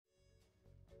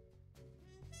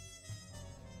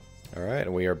Alright,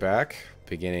 and we are back,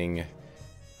 beginning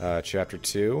Chapter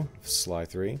 2, Sly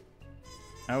 3.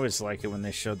 I always like it when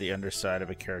they show the underside of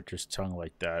a character's tongue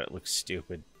like that. It looks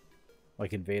stupid.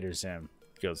 Like Invader Zim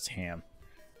goes ham.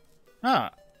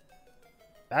 Huh.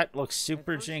 That looks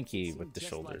super janky with the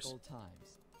shoulders. Like old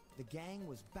times. The gang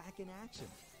was back in action.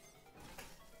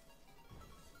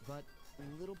 But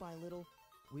little by little,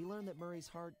 we learned that Murray's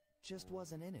heart just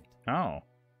wasn't in it. Oh.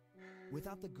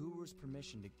 Without the Guru's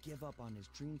permission to give up on his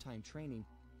Dreamtime training,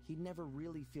 he'd never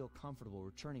really feel comfortable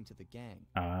returning to the gang.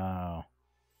 Oh.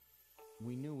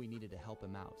 We knew we needed to help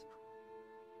him out.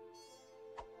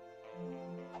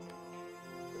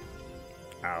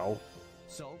 Ow.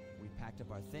 So, we packed up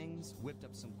our things, whipped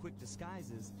up some quick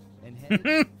disguises, and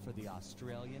headed for the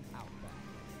Australian Outback.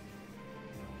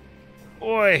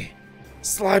 Oi!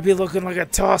 Sly be looking like a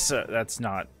tosser. That's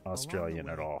not Australian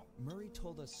at all. Murray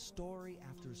told us story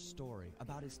after story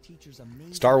about his teacher's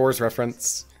amazing... Star Wars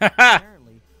reference.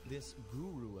 Apparently, this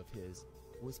guru of his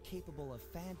was capable of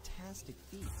fantastic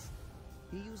feats.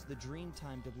 He used the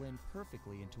Dreamtime to blend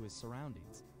perfectly into his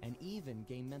surroundings, and even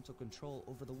gain mental control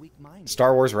over the weak mind.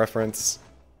 Star Wars reference.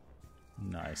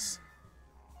 Nice.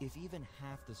 If even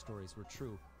half the stories were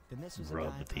true, then this was a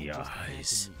Rub guy the I just had to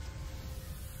eyes. meet.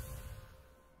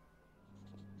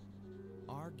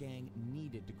 Our gang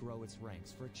needed to grow its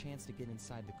ranks for a chance to get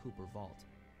inside the Cooper Vault.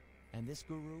 And this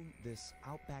guru, this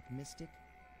Outback mystic,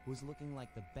 was looking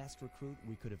like the best recruit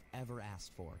we could have ever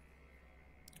asked for.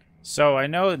 So I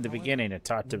know in the beginning it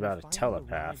talked about a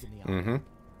telepath. Mm-hmm.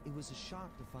 It was a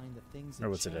shock to find that things Or had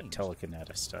was it a changed.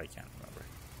 telekinetist? I can't remember.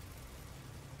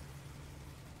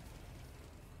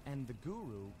 And the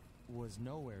guru was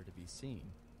nowhere to be seen.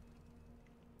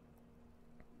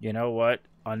 You know what?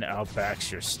 On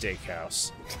Outback's your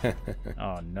steakhouse.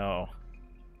 Oh no.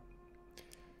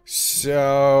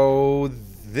 So,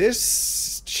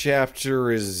 this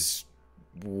chapter is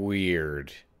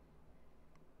weird.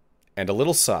 And a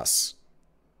little sus.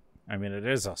 I mean, it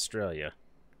is Australia.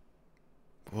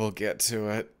 We'll get to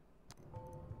it.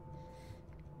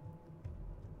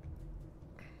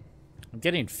 I'm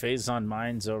getting phase-on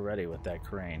minds already with that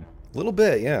crane. A little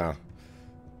bit, yeah.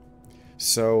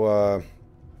 So, oh,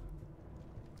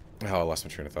 I lost my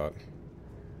train of thought.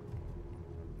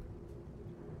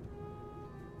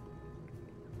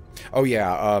 Oh,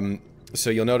 yeah, so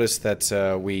you'll notice that,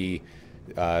 the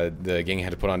gang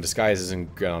had to put on disguises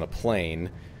and get on a plane,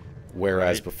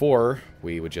 whereas Right. before,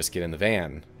 we would just get in the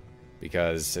van.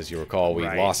 Because, as you recall, we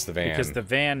Right. lost the van. Because the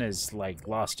van is, like,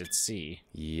 lost at sea.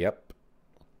 Yep.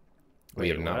 We Wait,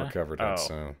 have not what? recovered it, Oh.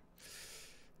 so...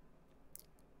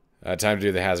 time to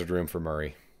do the hazard room for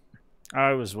Murray.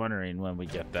 I was wondering when we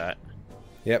get that.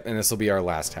 Yep, and this will be our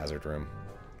last hazard room.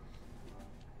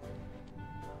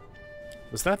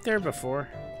 Was that there before?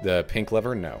 The pink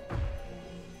lever? No.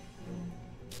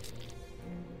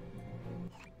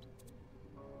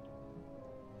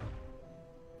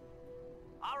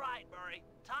 All right, Murray.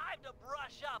 Time to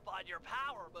brush up on your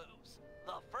power moves.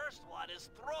 The first one is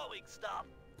throwing stuff.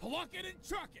 Pluck it and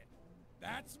chuck it.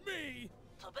 That's me.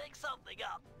 To pick something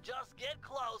up, just get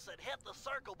close and hit the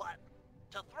circle button.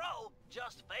 To throw,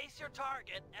 just face your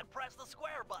target and press the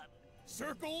square button.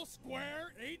 Circle,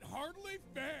 square, ain't hardly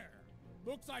fair.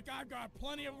 Looks like I've got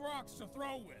plenty of rocks to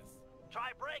throw with.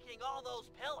 Try breaking all those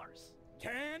pillars.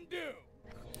 Can do.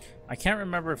 I can't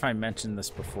remember if I mentioned this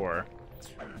before,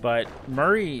 but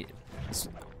Murray,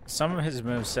 some of his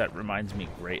moveset reminds me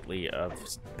greatly of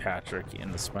Patrick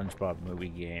in the SpongeBob movie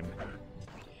game.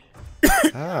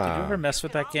 Did you ever mess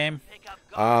with that game?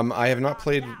 I have not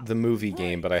played the movie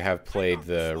game, but I have played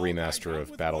the remaster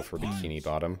of Battle for Bikini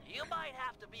Bottom. You might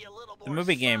have to be a little more The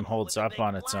movie game subtle holds with the up big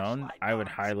on its own. flashlight I would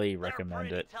guns. highly They're recommend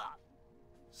pretty it. tough.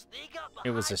 Sneak up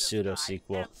It was behind a this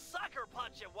pseudo-sequel. guy and sucker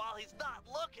punch him while he's not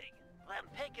looking. Then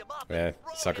pick him up Yeah, and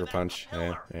throw sucker him at punch. the Yeah,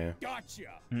 pillar. yeah. Gotcha.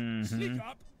 Mhm. Sneak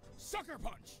up, sucker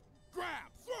punch, grab,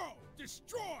 throw,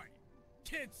 destroy.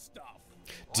 Kid stuff.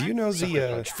 Do you know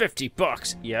the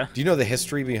 $50. Yeah. Do you know the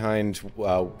history behind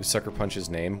Sucker Punch's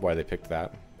name? Why they picked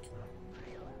that?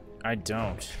 I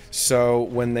don't. So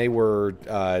when they were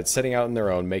setting out on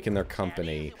their own, making their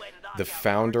company, the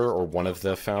founder or one of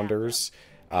the founders,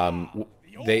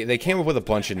 they came up with a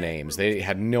bunch of names. They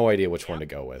had no idea which one to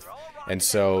go with, and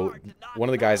so one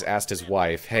of the guys asked his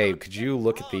wife, "Hey, could you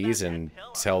look at these and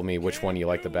tell me which one you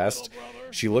like the best?"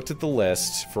 She looked at the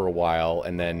list for a while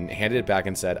and then handed it back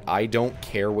and said, "I don't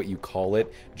care what you call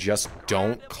it, just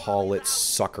don't call it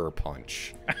Sucker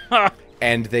Punch."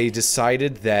 And they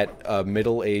decided that a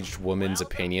middle-aged woman's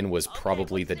opinion was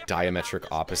probably the diametric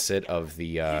opposite of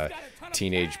the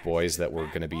teenage boys that were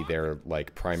going to be their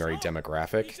like primary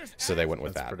demographic, so they went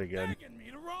with That's that. pretty good. Begging me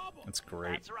to rob 'em. That's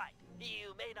great. That's right.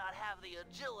 You may not have the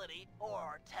agility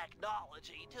or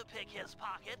technology to pick his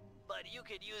pocket, but you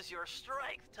could use your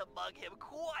strength to mug him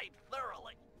quite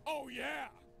thoroughly. Oh yeah!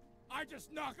 I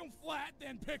just knock him flat,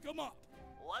 then pick him up.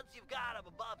 Once you've got him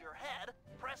above your head,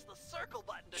 press the circle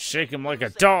button to Shake him shoot like a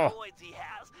loose doll. any coins he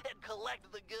has and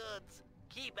collect the goods.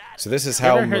 Keep at it. So this is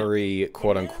how Ever heard- Murray,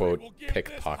 quote Murray unquote, will give this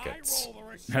pickpockets. high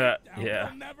roller a shakedown Yeah.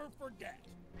 he'll never forget.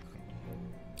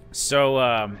 So,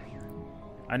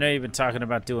 I know you've been talking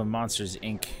about doing Monsters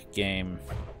Inc. game,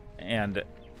 and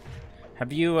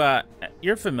have you,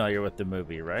 you're familiar with the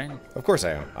movie, right? Of course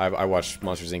I am. I watched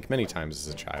Monsters Inc. many times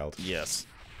as a child. Yes.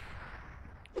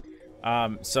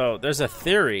 So there's a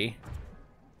theory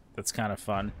that's kind of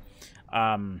fun.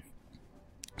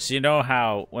 So you know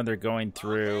how when they're going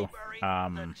through,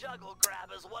 the juggle grab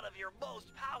is one of your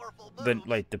most powerful the moves.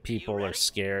 like the people You are ready?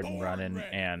 scared and running,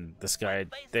 and this guy,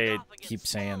 they keep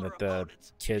saying that the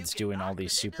kid's doing all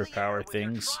these superpower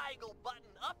things.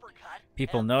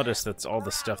 People notice that's all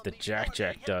the stuff that Jack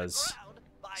does.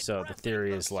 So the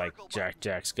theory is like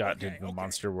Jack's got into the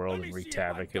monster world and wreaked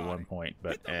havoc at one point,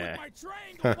 but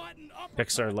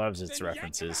Pixar loves its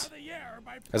references.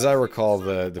 As I recall,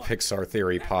 the Pixar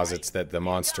theory posits that the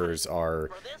monsters are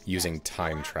using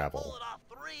time travel.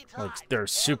 Like they're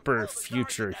super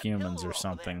future humans or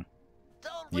something.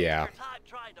 Yeah.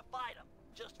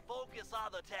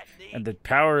 And the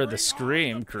power of the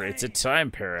scream creates a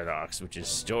time paradox, which is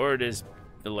stored as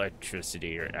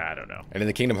electricity, or I don't know. And in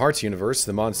the Kingdom Hearts universe,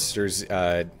 the Monsters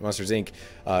Inc.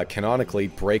 Canonically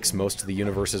breaks most of the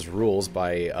universe's rules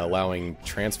by allowing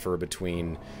transfer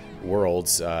between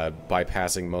worlds,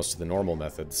 bypassing most of the normal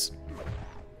methods.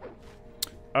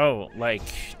 Oh, like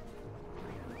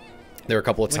There are a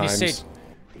couple of When you times. say-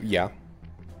 Yeah.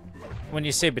 when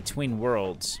you say between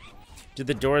worlds, do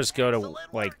the doors go to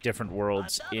like different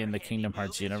worlds in the Kingdom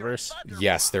Hearts universe?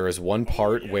 Yes, there is one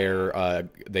part where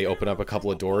they open up a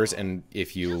couple of doors, and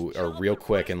if you are real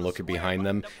quick and look behind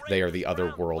them, they are the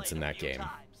other worlds in that game.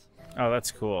 Oh,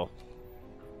 that's cool.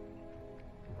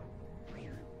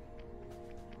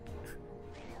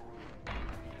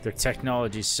 Their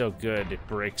technology's so good it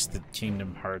breaks the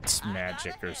Kingdom Hearts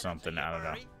magic or something. I don't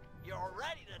know. You're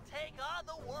ready to take on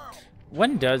the world.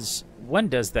 When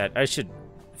does that? I should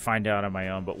find out on my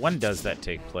own. But when does that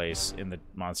take place in the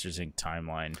Monsters Inc.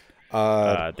 timeline?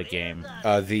 The game.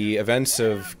 The events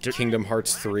of Kingdom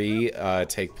Hearts 3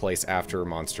 take place after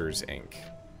Monsters Inc.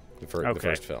 The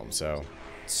first film. So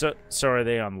So are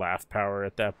they on laugh power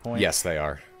at that point? yes, they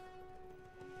are.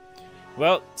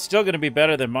 Well, still going to be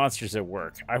better than Monsters at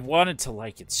Work. I wanted to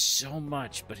like it so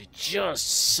much, but it just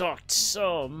sucked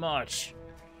so much.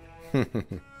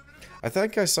 I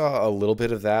think I saw a little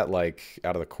bit of that, like,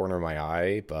 out of the corner of my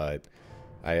eye, but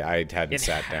I hadn't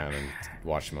sat down and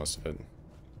watched most of it.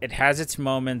 It has its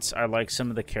moments. I like some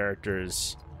of the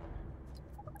characters.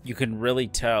 You can really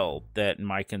tell that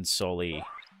Mike and Sully,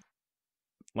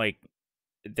 like,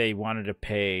 they wanted to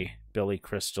pay Billy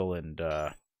Crystal and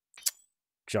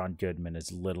John Goodman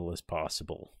as little as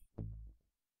possible.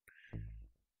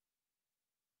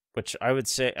 Which I would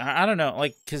say, I don't know,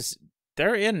 like, because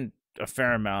they're in a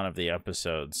fair amount of the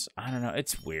episodes. I don't know,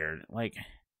 it's weird. Like,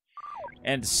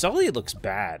 and Sully looks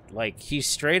bad. Like, he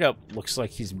straight up looks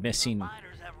like he's missing.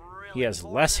 He has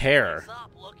less hair,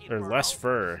 or less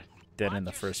fur, than in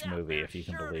the first movie, if you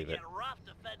can believe it.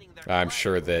 I'm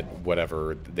sure that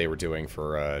whatever they were doing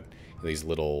for these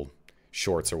little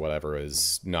shorts or whatever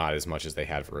is not as much as they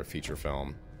had for a feature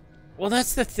film. Well,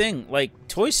 that's the thing. Like,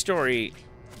 Toy Story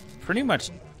pretty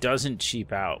much doesn't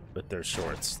cheap out with their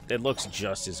shorts. It looks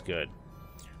just as good.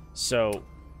 So,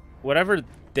 whatever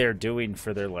they're doing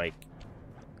for their, like,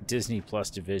 Disney Plus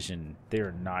division,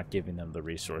 they're not giving them the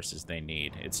resources they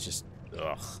need. It's just,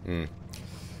 ugh.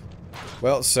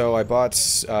 Well, so I bought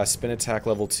Spin Attack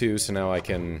Level 2, so now I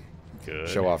can Good.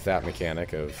 show off that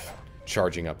mechanic of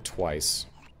charging up twice.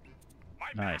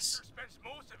 Nice.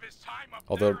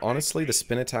 Although, honestly, the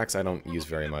spin attacks I don't use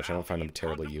very much. I don't find them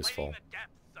terribly useful.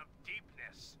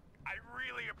 I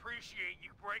really appreciate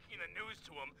you breaking the news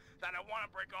to him that I want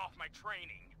to break off my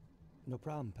training. No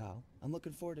problem, pal. I'm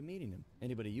looking forward to meeting him.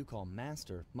 Anybody you call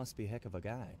master must be a heck of a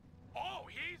guy. Oh,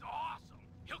 he's awesome.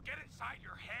 He'll get inside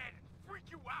your head and freak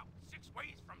you out 6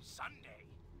 ways from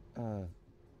Sunday.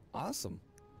 Awesome.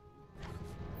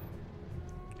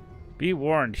 Be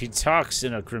warned, he talks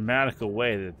in a grammatical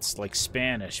way that's like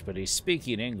Spanish, but he's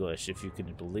speaking English, if you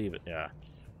can believe it. Yeah.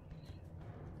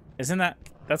 Isn't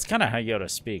that's kind of how Yoda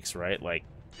speaks, right? Like,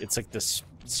 it's like the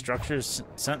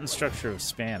sentence structure of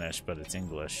Spanish, but it's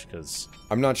English, because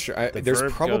I'm not sure. the There's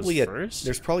verb probably goes a first?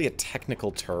 there's probably a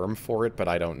technical term for it, but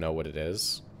I don't know what it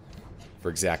is. For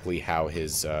exactly how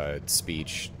his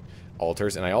speech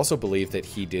alters, and I also believe that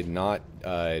he did not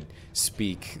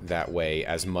speak that way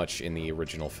as much in the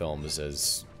original films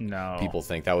as people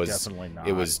think. That was definitely not.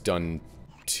 It was done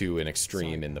to an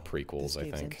extreme in the prequels,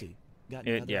 I think.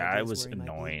 Yeah, it was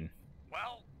annoying.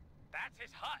 Well, that's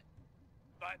his hut.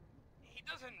 But he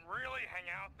doesn't really hang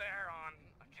out there on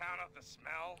account of the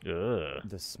smell. Ugh.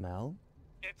 The smell?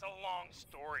 It's a long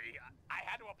story. I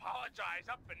had to apologize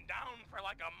up and down for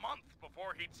like a month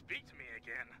before he'd speak to me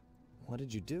again. What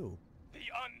did you do? The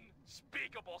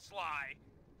unspeakable, Sly.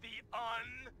 The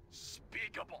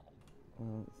unspeakable.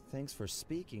 Well, thanks for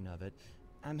speaking of it.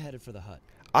 I'm headed for the hut.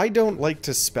 I don't like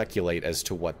to speculate as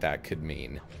to what that could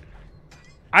mean.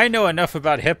 I know enough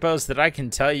about hippos that I can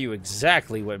tell you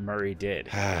exactly what Murray did.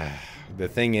 The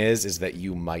thing is that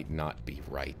you might not be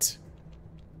right.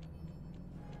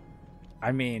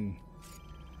 I mean,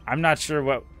 I'm not sure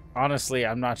what... Honestly,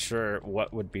 I'm not sure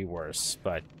what would be worse,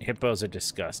 but hippos are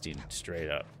disgusting, straight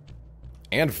up.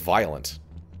 And violent.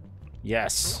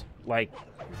 Yes. Like,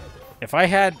 if I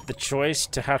had the choice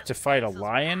to have to fight a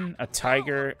lion, a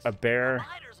tiger, a bear,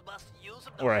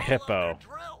 or a hippo,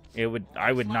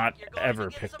 I would not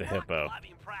ever pick the hippo.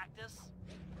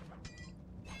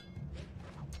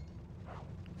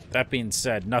 That being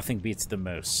said, nothing beats the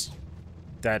moose.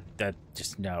 That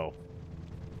just no.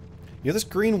 You know, this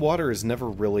green water is never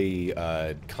really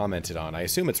commented on. I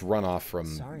assume it's runoff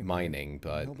from mining,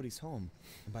 but... Nobody's home.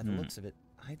 And by the looks of it,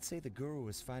 I'd say the guru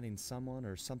was fighting someone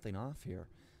or something off here.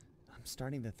 I'm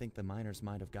starting to think the miners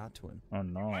might have got to him. Oh,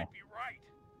 no. You might be right.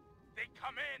 They'd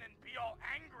come in and be all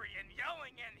angry and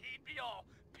yelling, and he'd be all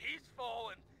peaceful,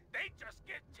 and they'd just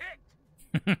get ticked.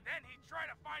 Then he'd try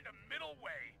to find a middle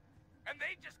way, and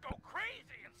they'd just go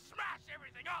crazy and smash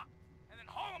everything up, and then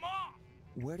haul him off.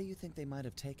 Where do you think they might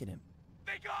have taken him?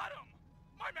 They got him!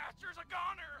 My master's a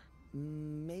goner!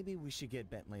 Maybe we should get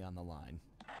Bentley on the line.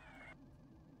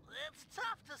 It's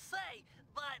tough to say,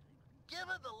 but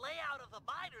given the layout of the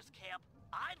miners' camp,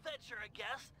 I'd venture a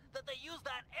guess that they use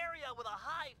that area with a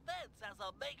high fence as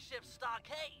a makeshift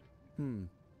stockade.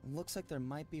 Looks like there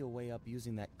might be a way up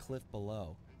using that cliff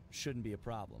below. Shouldn't be a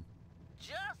problem.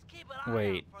 Just keep an eye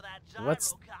Wait, out for that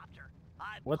what's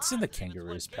what's in the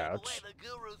kangaroo's pouch?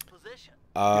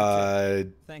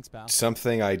 Thanks, pal.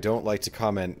 Something I don't like to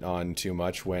comment on too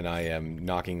much when I am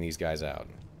knocking these guys out.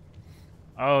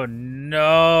 Oh,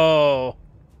 no!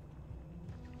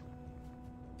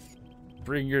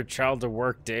 Bring your child to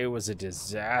work day was a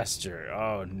disaster.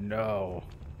 Oh, no.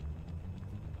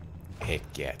 It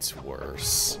gets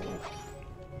worse.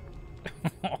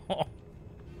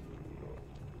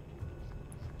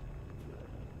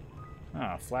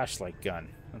 Oh, flashlight gun.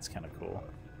 That's kind of cool.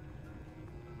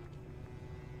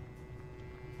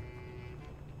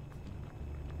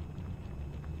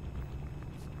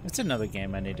 It's another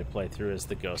game I need to play through is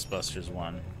the Ghostbusters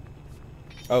one.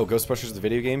 Oh, Ghostbusters, the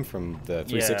video game from the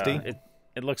 360? Yeah,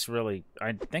 it looks really...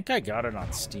 I think I got it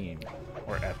on Steam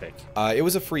or Epic. It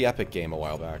was a free Epic game a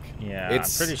while back. Yeah, I'm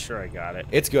pretty sure I got it.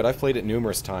 It's good. I've played it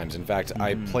numerous times. In fact,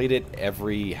 I played it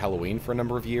every Halloween for a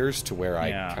number of years to where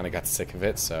I kind of got sick of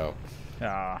it, so...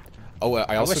 Oh,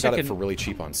 I also got it for really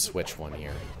cheap on Switch one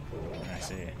year. I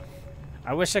see.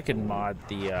 I wish I could mod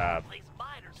the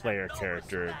player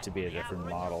character to be a different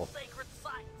model.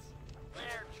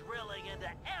 They're drilling into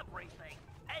everything.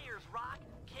 Ayers Rock,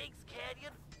 Kings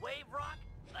Canyon, Wave Rock.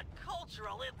 The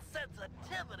cultural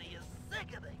insensitivity is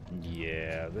sickening.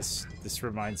 Yeah, this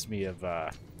reminds me of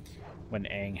when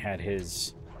Aang had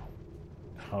his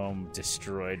home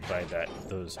destroyed by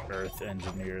those Earth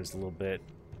engineers a little bit.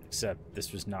 Except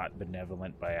this was not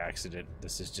benevolent by accident.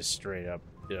 This is just straight up,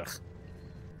 ugh.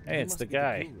 Hey, it's the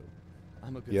guy.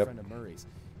 I'm a good friend of Murray's.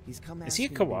 He's come is he a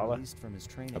asking to be koala? released from his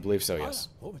training. I believe so, yes.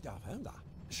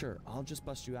 Sure, I'll just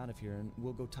bust you out of here and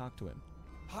we'll go talk to him.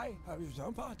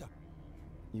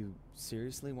 You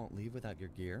seriously won't leave without your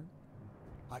gear?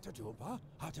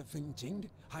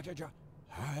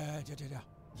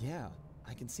 Yeah,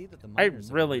 I can see that the I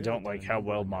miners really have don't done like a how number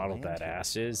well on your modeled land that here.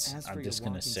 ass is. As for I'm your just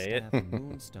gonna walking say it. staff and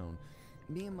Moonstone,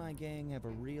 me and my gang have a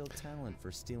real talent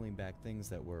for stealing back things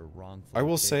that were wrongfully I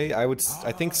will say, taken.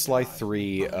 I think Sly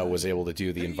 3 was able to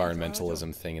do the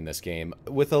environmentalism thing in this game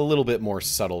with a little bit more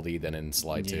subtlety than in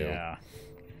Sly 2. Yeah.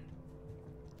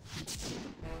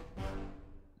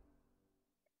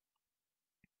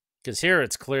 Because here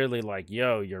it's clearly like,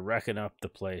 yo, you're wrecking up the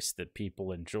place that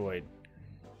people enjoyed.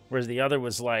 Whereas the other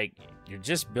was like, you're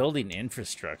just building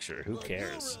infrastructure. Who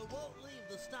cares? The guru won't leave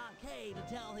the stockade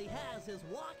until he has his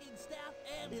walking staff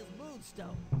and his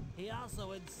moonstone. He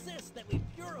also insists that we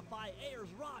purify Ayers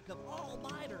Rock of all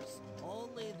miners.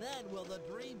 Only then will the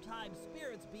Dreamtime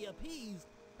spirits be appeased,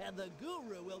 and the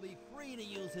guru will be free to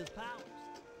use his powers.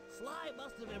 Sly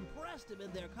must have impressed him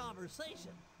in their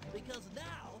conversation, because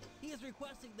now he is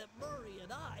requesting that Murray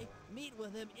and I meet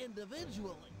with him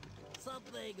individually.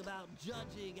 Something about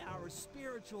judging our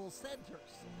spiritual centers.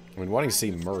 I mean, wanting to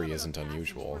see Murray isn't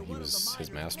unusual. He was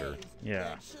his master.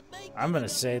 Yeah. I'm gonna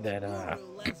say that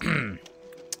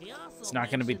it's not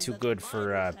gonna be too good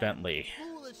for Bentley.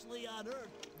 Foolishly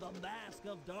unearthed the mask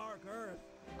of Dark Earth.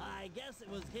 I guess it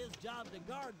was his job to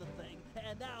guard the thing,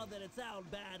 and now that it's out,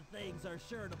 bad things are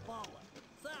sure to follow.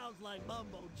 Sounds like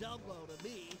mumbo jumbo to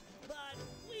me, but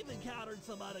we've encountered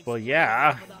some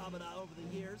unexpected phenomena over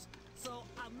the years, so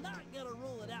I'm not gonna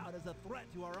rule it out as a threat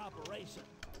to our operation.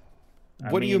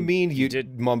 What do you mean you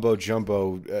did mumbo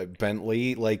jumbo,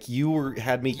 Bentley? Like you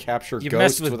had me capture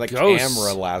ghosts with a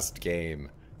camera last game.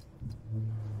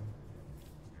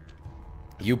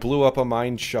 You blew up a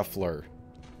mine shuffler.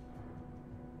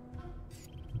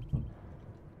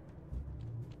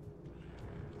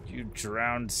 You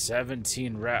drowned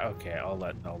 17 Okay, I'll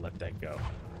let that go.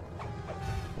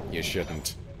 You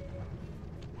shouldn't.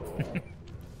 But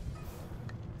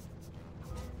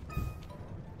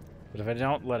if I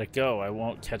don't let it go, I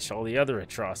won't catch all the other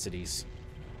atrocities,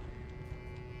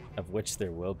 of which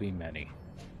there will be many.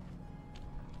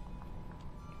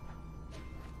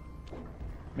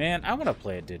 Man, I want to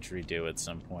play a didgeridoo at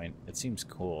some point. It seems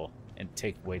cool and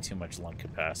take way too much lung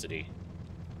capacity.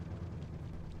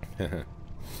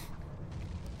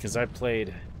 Because I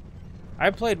played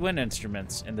wind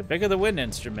instruments, and the bigger the wind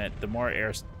instrument, the more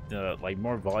air,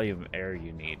 more volume air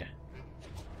you need.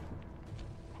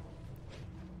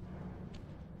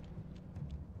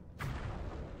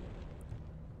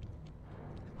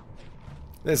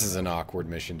 This is an awkward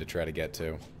mission to try to get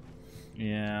to.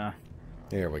 Yeah.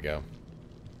 Here we go.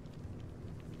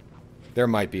 There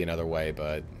might be another way,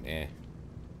 but eh.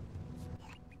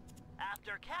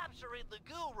 After capturing the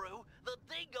guru, the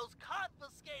dingoes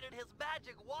confiscated his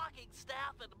magic walking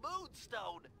staff and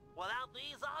moonstone. Without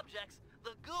these objects,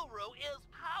 the guru is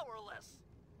powerless.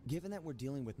 Given that we're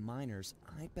dealing with miners,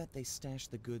 I bet they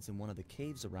stashed the goods in one of the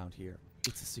caves around here.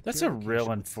 It's a That's a real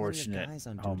unfortunate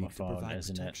homophone,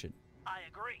 isn't it? I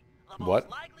agree. What?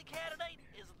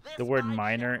 The word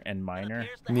minor and minor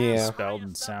spelled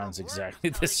and sounds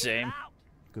exactly the same.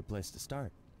 Good place to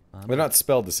start. They're not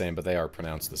spelled the same, but they are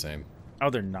pronounced the same. Oh,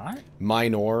 they're not?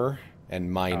 Minor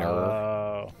and minor.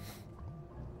 Oh.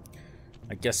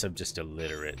 I guess I'm just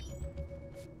illiterate.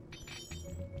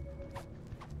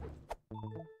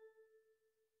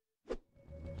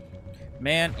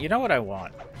 Man, you know what I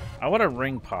want? I want a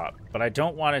ring pop, but I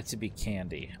don't want it to be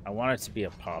candy. I want it to be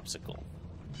a popsicle.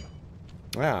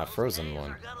 Ah, frozen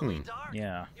one.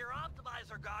 Yeah. Your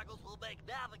optimizer goggles will make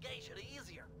navigation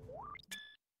easier.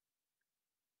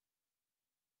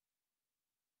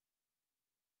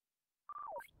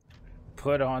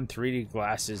 Put on 3D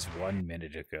glasses 1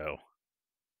 minute ago.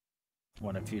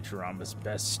 One of Futurama's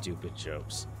best stupid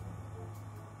jokes.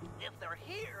 If they're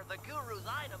here, the guru's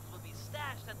items would be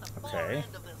stashed at the far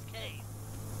end of this cave.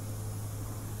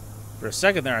 For a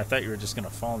second there, I thought you were just going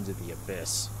to fall into the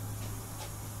abyss.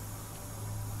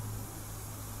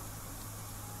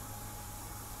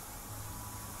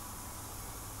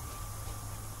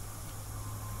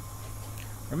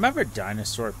 Remember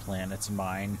Dinosaur Planet's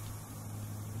mine?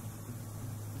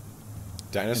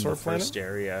 Dinosaur Planet? First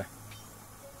area.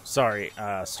 Sorry,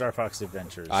 Star Fox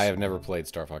Adventures. I have never played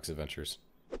Star Fox Adventures.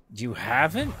 You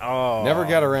haven't? Oh. Never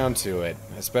got around to it,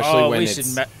 especially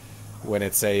when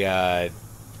it's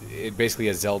basically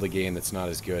a Zelda game that's not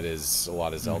as good as a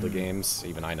lot of Zelda games.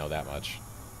 Even I know that much.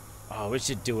 Oh, we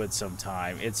should do it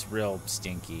sometime. It's real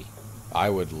stinky. I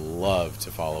would love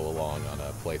to follow along on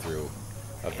a playthrough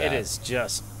of that. It is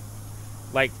just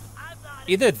like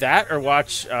either that or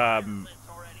watch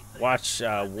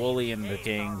Wooly and the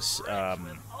Gang's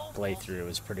playthrough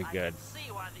is pretty good.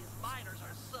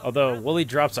 Although Wooly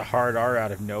drops a hard R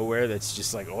out of nowhere that's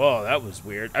just like, oh, that was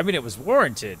weird. I mean, it was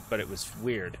warranted, but it was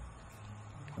weird.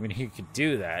 I mean, he could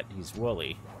do that. He's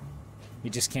Wooly. He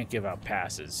just can't give out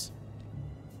passes.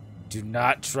 Do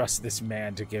not trust this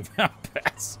man to give out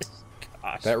passes.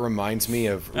 Gosh. That reminds me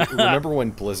of... remember when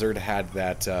Blizzard had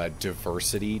that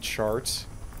diversity chart?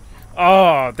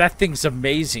 Oh, that thing's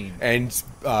amazing. And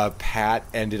Pat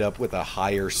ended up with a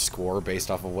higher score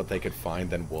based off of what they could find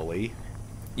than Wooly.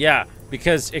 Yeah,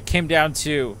 because it came down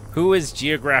to who is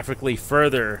geographically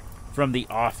further from the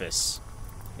office.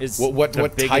 Is what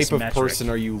type of metric. person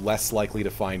are you less likely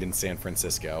to find in San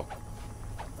Francisco?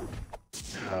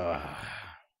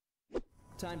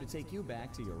 Time to take you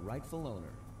back to your rightful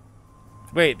owner.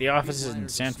 Wait, the office is in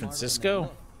San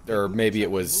Francisco? Or maybe it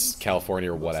was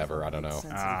California or whatever, I don't know.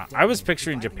 I was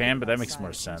picturing Japan, but that makes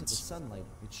more sense. Sunlight,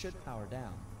 it should power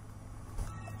down.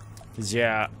 'Cause,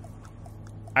 yeah,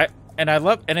 I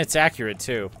love, and it's accurate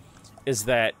too, is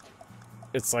that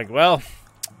it's like, well,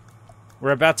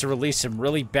 we're about to release some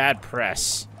really bad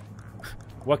press.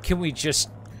 What can we just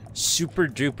super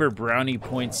duper brownie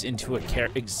points into a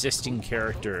existing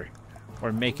character,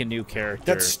 or make a new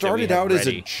character That started out as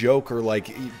a joke, or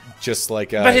like just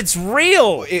like but it's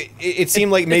real. It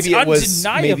seemed like maybe it was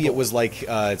undeniable. like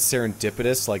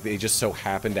serendipitous, like they just so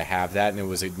happened to have that and it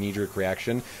was a knee-jerk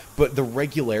reaction. But the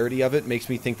regularity of it makes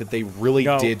me think that they really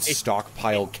did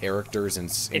stockpile characters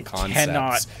and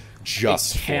concepts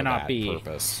just for that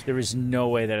purpose. There is no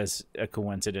way that is a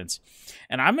coincidence.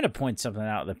 And I'm going to point something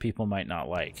out that people might not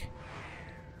like.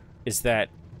 Is that,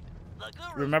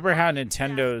 remember how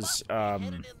Nintendo's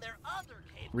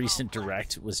recent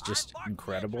Direct was just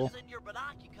incredible?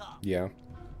 Yeah.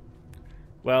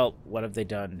 Well, what have they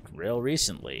done real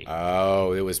recently?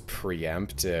 Oh, it was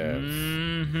preemptive.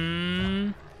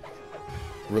 Mm-hmm.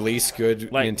 Release good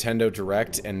Nintendo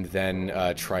Direct and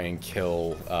then try and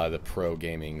kill the pro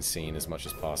gaming scene as much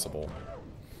as possible.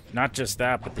 Not just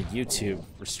that, but the YouTube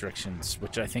restrictions,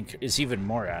 which I think is even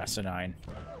more asinine.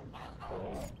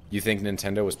 You think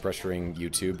Nintendo was pressuring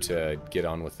YouTube to get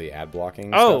on with the ad blocking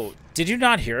stuff? Stuff? Did you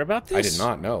not hear about this? I did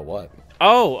not know. What?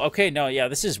 Oh, okay. No, yeah,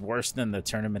 this is worse than the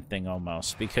tournament thing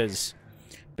almost, because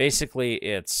basically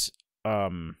it's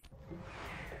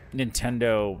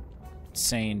Nintendo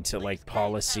saying to like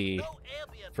policy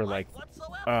for like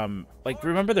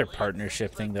remember their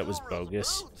partnership thing that was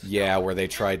bogus? Yeah, where they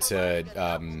tried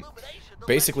to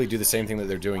basically do the same thing that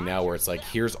they're doing now, where it's like,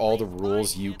 here's all the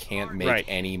rules, you can't make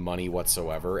any money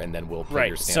whatsoever, and then we'll put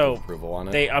your stamp of approval on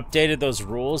it. They updated those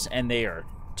rules, and they are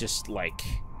just like,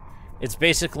 it's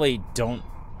basically don't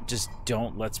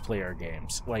let's play our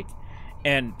games. Like,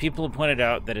 and people have pointed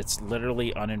out that it's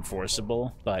literally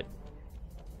unenforceable, but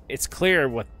it's clear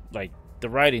what, like, the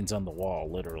writing's on the wall,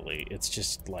 literally. It's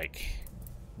just, like,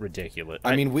 ridiculous.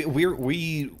 I mean,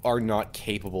 we are not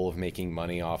capable of making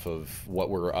money off of what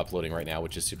we're uploading right now,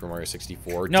 which is Super Mario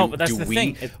 64. No, but that's the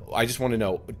thing. I just want to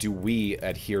know, do we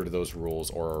adhere to those rules,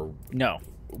 or... No.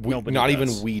 Nobody not does.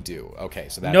 Even we do. Okay,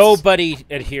 so that's... Nobody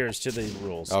adheres to the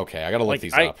rules. Okay, I gotta look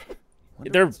these up.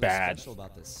 They're bad.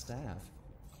 About this staff.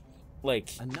 Like,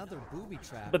 another booby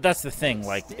trap. But that's the thing,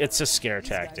 like, it's a scare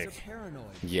tactic.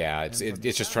 Yeah,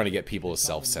 it's just trying to get people to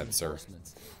self-censor.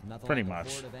 Pretty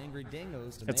much.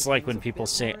 It's like when people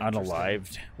say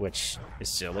unalived, which is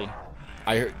silly.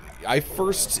 I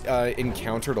first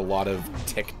encountered a lot of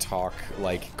TikTok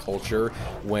like culture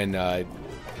when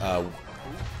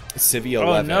Civ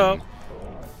 11. Oh, no.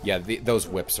 Yeah, those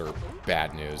whips are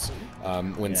bad news.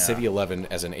 When Civ 11,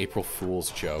 as an April Fool's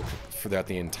joke, throughout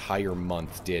the entire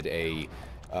month, did a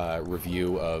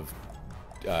review of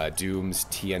Doom's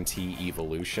TNT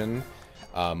Evolution,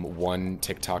 one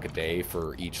TikTok a day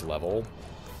for each level.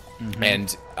 Mm-hmm.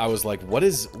 And I was like, what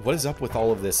is up with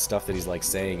all of this stuff that he's like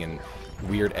saying and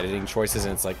weird editing choices?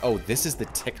 And it's like, oh, this is the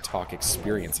TikTok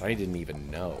experience. I didn't even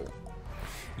know.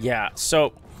 Yeah,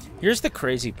 so here's the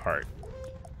crazy part.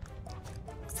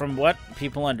 From what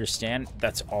people understand,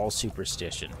 that's all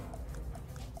superstition.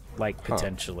 Like,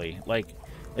 potentially. Like,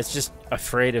 it's just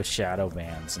afraid of shadow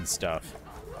bans and stuff.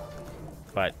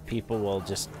 But people will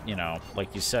just, you know,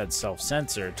 like you said,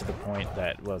 self-censor to the point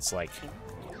that, well, it's like,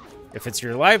 if it's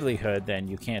your livelihood, then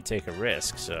you can't take a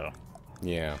risk, so...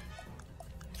 Yeah.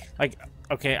 Like,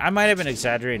 okay, I might have been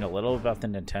exaggerating a little about the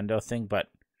Nintendo thing, but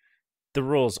the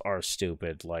rules are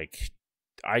stupid. Like,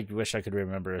 I wish I could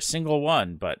remember a single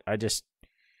one, but I just...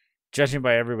 Judging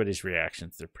by everybody's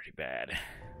reactions, they're pretty bad.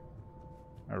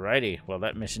 Alrighty, well,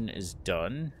 that mission is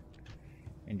done.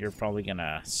 And you're probably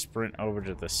gonna sprint over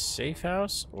to the safe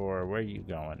house, or where are you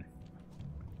going?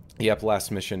 Yep,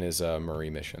 last mission is a Murray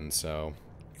mission, so...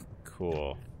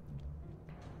 Cool.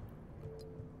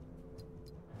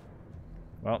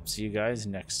 Well, see you guys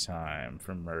next time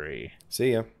from Murray.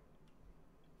 See ya.